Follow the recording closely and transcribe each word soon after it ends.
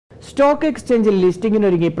Stock എക്സ്ചേഞ്ചിൽ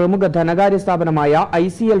ലിസ്റ്റിംഗിനൊരുങ്ങി പ്രമുഖ ധനകാര്യ സ്ഥാപനമായ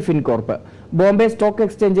ICL ഫിൻകോർപ്പ്. ബോംബെ സ്റ്റോക്ക്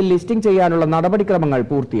എക്സ്ചേഞ്ചിൽ ലിസ്റ്റിംഗ് ചെയ്യാനുള്ള നടപടിക്രമങ്ങൾ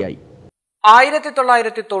പൂർത്തിയായി.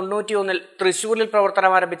 1991 തൃശൂരിൽ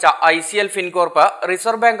പ്രവർത്തനമാരംഭിച്ച ICL ഫിൻകോർപ്പ്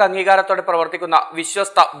റിസർവ് ബാങ്ക് അംഗീകാരത്തോടെ പ്രവർത്തിക്കുന്ന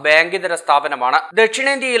വിശ്വസ്ത ബാങ്കിതര സ്ഥാപനമാണ്.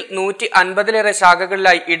 ദക്ഷിണേന്ത്യയിൽ 150ലേറെ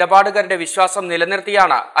ശാഖകളിലായി ഇടപാടുകാരുടെ വിശ്വാസം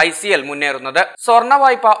നിലനിർത്തിയാണ് ICL മുന്നേറുന്നത്. സ്വർണ്ണ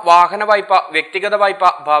വായ്പ, വാഹന വായ്പ, വ്യക്തിഗത വായ്പ,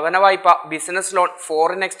 ഭവന വായ്പ, business loan,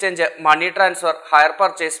 foreign exchange, money transfer, higher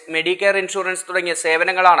purchase, Medicare insurance തുടങ്ങിയ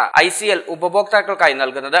സേവനങ്ങളാണ് ICL ഉപഭോക്താക്കൾക്കായി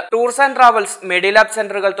നൽകുന്നത്. ടൂർസ് ആൻഡ് ട്രാവൽസ്, മെഡിലാബ്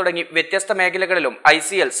സെന്ററുകൾ തുടങ്ങി വ്യത്യസ്ത മേഖലകളിലും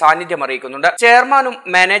ICL സാന്നിധ്യം അറിയിക്കുന്നു. ചെയർമാനും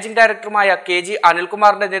മാനേജിംഗ് ഡയറക്ടറുമായ KG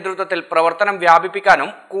അനിൽകുമാറിന്റെ നേതൃത്വത്തിൽ പ്രവർത്തനം വ്യാപിപ്പിക്കാനും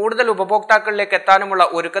കൂടുതൽ ഉപഭോക്താക്കളിലേക്ക് എത്താനുമുള്ള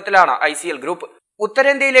ഒരുക്കത്തിലാണ് ICL ഗ്രൂപ്പ്.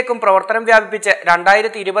 ഉത്തരേന്ത്യയിലേക്കും പ്രവർത്തനം വ്യാപിപ്പിച്ച്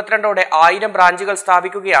 2022 1000 ബ്രാഞ്ചുകൾ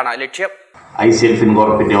സ്ഥാപിക്കുകയാണ് ലക്ഷ്യം. ICL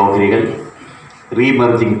ഫിൻകോർപ്പിന്റെ ഓഹരികൾ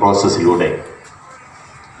റീമർജിംഗ് പ്രോസസ്സിലൂടെ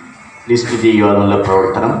ലിസ്റ്റ് ചെയ്യുവാനുള്ള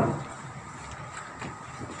പ്രവർത്തനം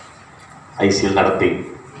ICL നടത്തി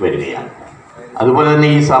വരികയാണ്. അതുപോലെ തന്നെ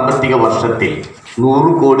ഈ സാമ്പത്തിക വർഷത്തിൽ 100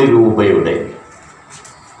 കോടി രൂപയുടെ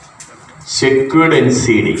സെക്യൂർഡ്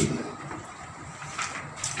NCD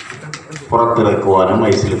പുറത്തിറക്കുവാനും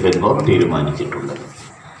ICL ഫിൻകോർപ്പ് തീരുമാനിച്ചിട്ടുണ്ട്.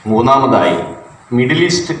 മൂന്നാമതായി മിഡിൽ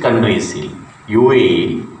ഈസ്റ്റ് കൺട്രീസിൽ UAE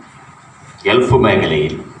ഗൾഫ്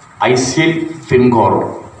മേഖലയിൽ ICL ഫിൻകോർപ്പ്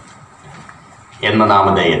എന്ന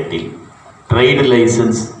നാമധേയത്തിൽ ട്രേഡ്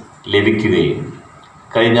ലൈസൻസ് ലഭിക്കുകയും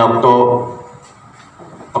കഴിഞ്ഞ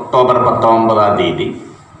ഒക്ടോബർ 19-ാം തീയതി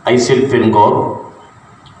ICL ഫിൻകോർപ്പ്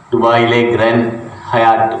ദുബായിലെ ഗ്രാൻഡ്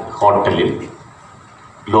ഹയാറ്റ് ഹോട്ടലിൽ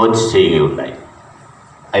ലോഞ്ച് ചെയ്യുകയുണ്ടായി.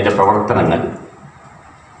 അതിൻ്റെ പ്രവർത്തനങ്ങൾ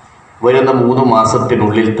വരുന്ന 3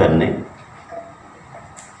 മാസത്തിനുള്ളിൽ തന്നെ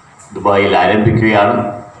ദുബായിൽ ആരംഭിക്കുകയാണ്.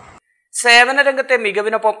 സേവന രംഗത്തെ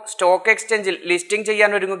മികവിനൊപ്പം സ്റ്റോക്ക് എക്സ്ചേഞ്ചിൽ ലിസ്റ്റിംഗ് ചെയ്യാൻ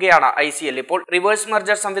ഒരുങ്ങുകയാണ് ICL. ഇപ്പോൾ റിവേഴ്സ്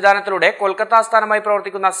മെർജർ സംവിധാനത്തിലൂടെ കൊൽക്കത്ത ആസ്ഥാനമായി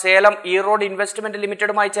പ്രവർത്തിക്കുന്ന സേലം ഈറോഡ് ഇൻവെസ്റ്റ്മെന്റ്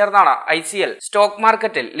ലിമിറ്റഡുമായി ചേർന്നാണ് ICL സ്റ്റോക്ക്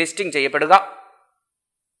മാർക്കറ്റിൽ listing ചെയ്യപ്പെടുക.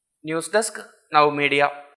 News desk now media.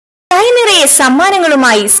 കൈനിറയെ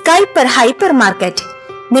സമ്മാനങ്ങളുമായി സ്കൈപ്പർ hyper market.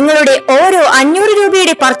 നിങ്ങളുടെ ഓരോ 500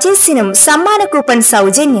 രൂപയുടെ പർച്ചേസിനും സമ്മാന കൂപ്പൺ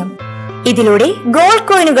സൗജന്യം. ഇതിലൂടെ ഗോൾഡ്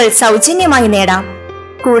കോയിനുകൾ സൗജന്യമായി നേടാം.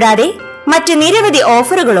 കൂടാതെ മറ്റ് നിരവധി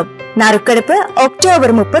ഓഫറുകളും. നറുക്കെടുപ്പ് October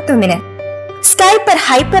 31. സ്കൈപ്പർ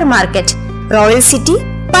hyper market, royal city,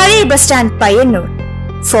 പഴയ bus stand, Payyanur.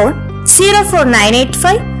 Phone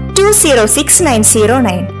 04985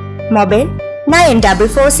 206909. Mobile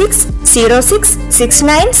 9446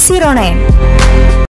 066909.